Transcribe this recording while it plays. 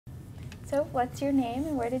So what's your name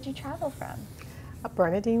and where did you travel from?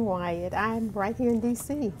 Bernadine Wyatt. I'm right here in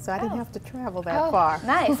D.C., so I didn't have to travel that far.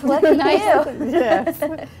 Nice. Lucky you. Yes.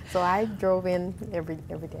 So I drove in every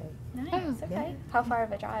day. Nice. Okay. Yeah. How far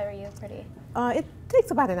of a drive are you? Pretty? It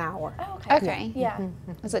takes about an hour. Oh, okay. Okay. Yeah.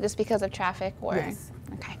 Is it just because of traffic or? Yes.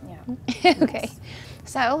 Okay. Yeah. Okay.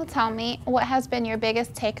 So tell me, what has been your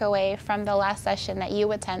biggest takeaway from the last session that you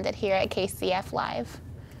attended here at KCF Live?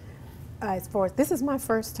 As far as this is my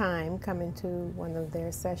first time coming to one of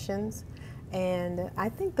their sessions, and I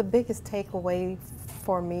think the biggest takeaway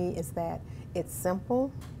for me is that it's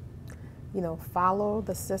simple. You know, follow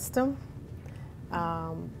the system,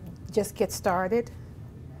 just get started,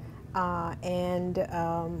 and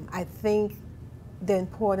I think the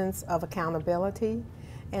importance of accountability.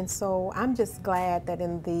 And so I'm just glad that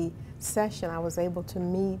in the session I was able to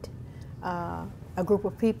meet a group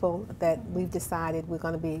of people that we've decided we're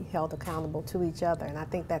going to be held accountable to each other, and I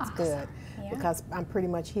think that's good because I'm pretty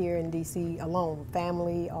much here in D.C. alone,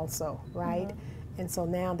 family also, right? And so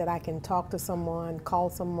now that I can talk to someone, call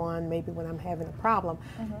someone, maybe when I'm having a problem,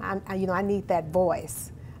 I need that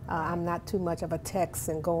voice. I'm not too much of a text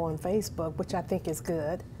and go on Facebook, which I think is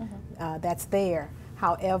good. That's there.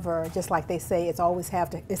 However, just like they say,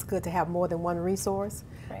 it's good to have more than one resource.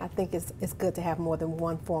 Right. I think it's good to have more than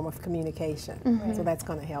one form of communication. So that's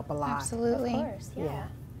going to help a lot. Absolutely. Of course, yeah.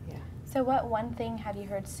 So what one thing have you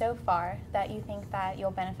heard so far that you think that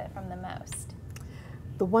you'll benefit from the most?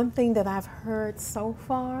 The one thing that I've heard so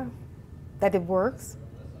far, that it works,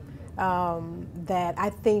 that I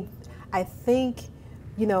think,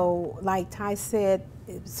 you know, like Ty said,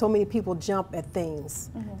 so many people jump at things.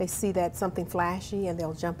 They see that something flashy and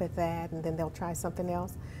they'll jump at that and then they'll try something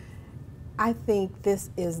else. I think this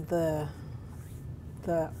is the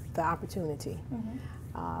opportunity.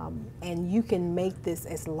 And you can make this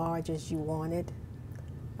as large as you want it.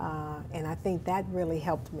 And I think that really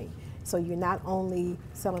helped me. So you're not only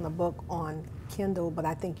selling a book on Kindle, but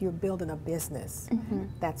I think you're building a business.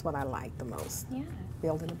 That's what I like the most. Yeah.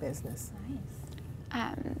 Building a business. Nice.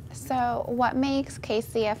 So what makes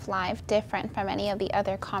KCF Live different from any of the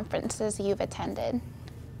other conferences you've attended?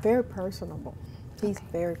 Very personable. He's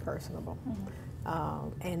very personable.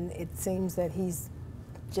 And it seems that he's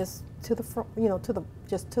just to the front, you know,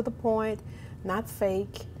 just to the point, not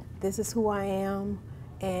fake. This is who I am,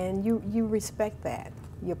 and you respect that.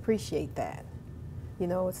 You appreciate that. You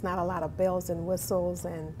know, it's not a lot of bells and whistles,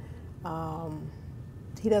 and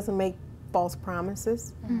he doesn't make false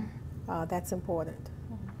promises. That's important.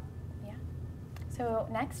 Yeah. So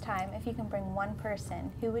next time, if you can bring one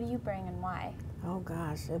person, who would you bring and why? Oh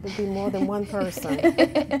gosh, it would be more than one person.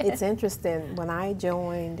 It's interesting. When I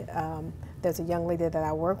joined, there's a young lady that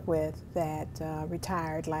I work with that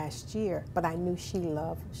retired last year, but I knew she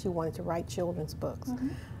wanted to write children's books.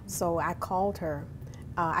 So I called her.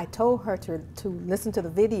 I told her to listen to the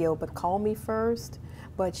video, but call me first.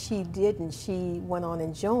 But she didn't. She went on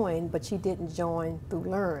and joined, but she didn't join through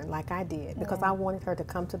Learn like I did because I wanted her to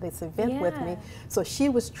come to this event with me. So she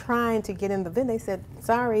was trying to get in the event. They said,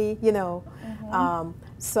 sorry, you know.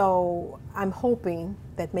 So I'm hoping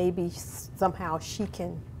that maybe somehow she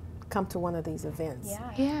can come to one of these events.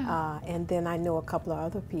 And then I know a couple of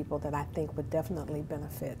other people that I think would definitely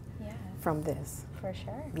benefit from this. For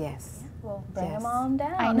sure. Yes. Well, bring them on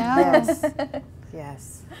down. I know. Yes.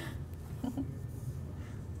 Yes.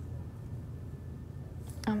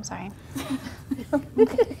 I'm sorry.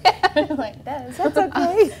 Like this. That's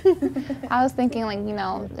okay. I was thinking, like, you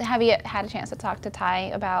know, have you had a chance to talk to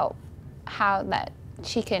Ty about how that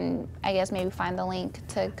she can, I guess, maybe find the link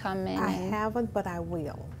to come in? I haven't, but I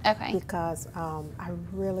will. Okay. Because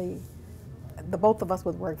the both of us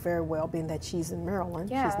would work very well, being that she's in Maryland.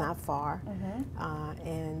 She's not far.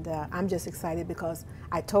 And I'm just excited because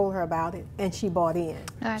I told her about it and she bought in.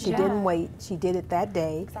 She didn't wait. She did it that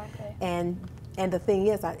day. Exactly. And the thing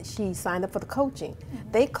is, she signed up for the coaching.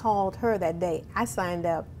 They called her that day. I signed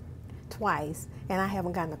up twice, and I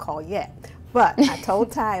haven't gotten a call yet. But I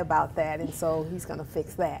told Ty about that, and so he's going to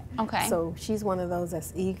fix that. Okay. So she's one of those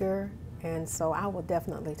that's eager, and so I will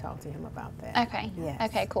definitely talk to him about that. Okay. Yes.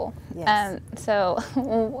 Okay, cool. Yes. So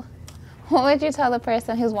what would you tell the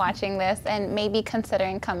person who's watching this and maybe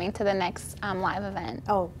considering coming to the next live event?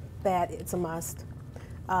 Oh, that it's a must.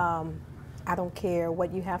 I don't care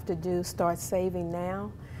what you have to do, start saving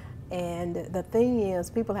now. And the thing is,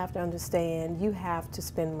 people have to understand you have to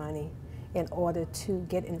spend money in order to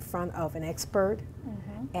get in front of an expert.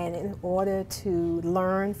 And in order to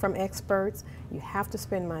learn from experts, you have to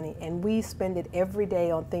spend money. And we spend it every day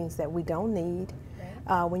on things that we don't need.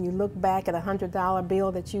 when you look back at a $100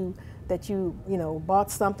 bill that you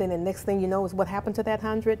bought something, and next thing you know is what happened to that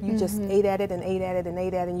 100. You just ate at it and ate at it and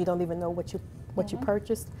ate at it, and you don't even know what you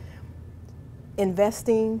purchased.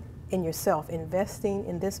 Investing in yourself, investing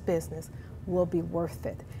in this business will be worth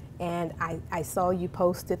it. And I saw you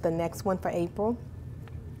posted the next one for April.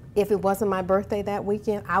 If it wasn't my birthday that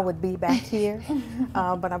weekend, I would be back here,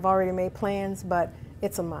 but I've already made plans, but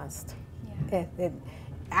it's a must. Yeah.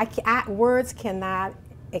 Words cannot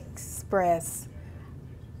express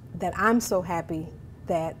that I'm so happy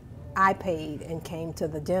that I paid and came to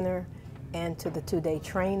the dinner and to the 2-day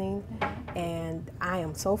training, and I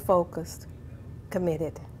am so focused,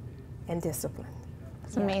 committed, and disciplined.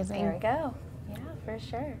 It's amazing. There we go. Yeah, for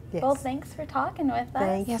sure. Yes. Well, thanks for talking with us.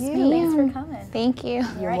 Thank you. Thanks for coming. Thank you.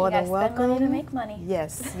 You're more than welcome. Spend money to make money.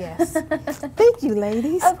 Yes, yes. Thank you,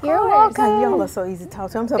 ladies. Of course. You're welcome. God, y'all are so easy to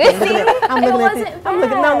talk to. I'm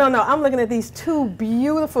looking at these two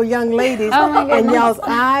beautiful young ladies, Oh my and goodness. y'all's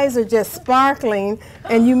eyes are just sparkling,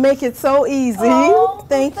 and you make it so easy. Oh,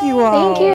 Thank you all. Thank you.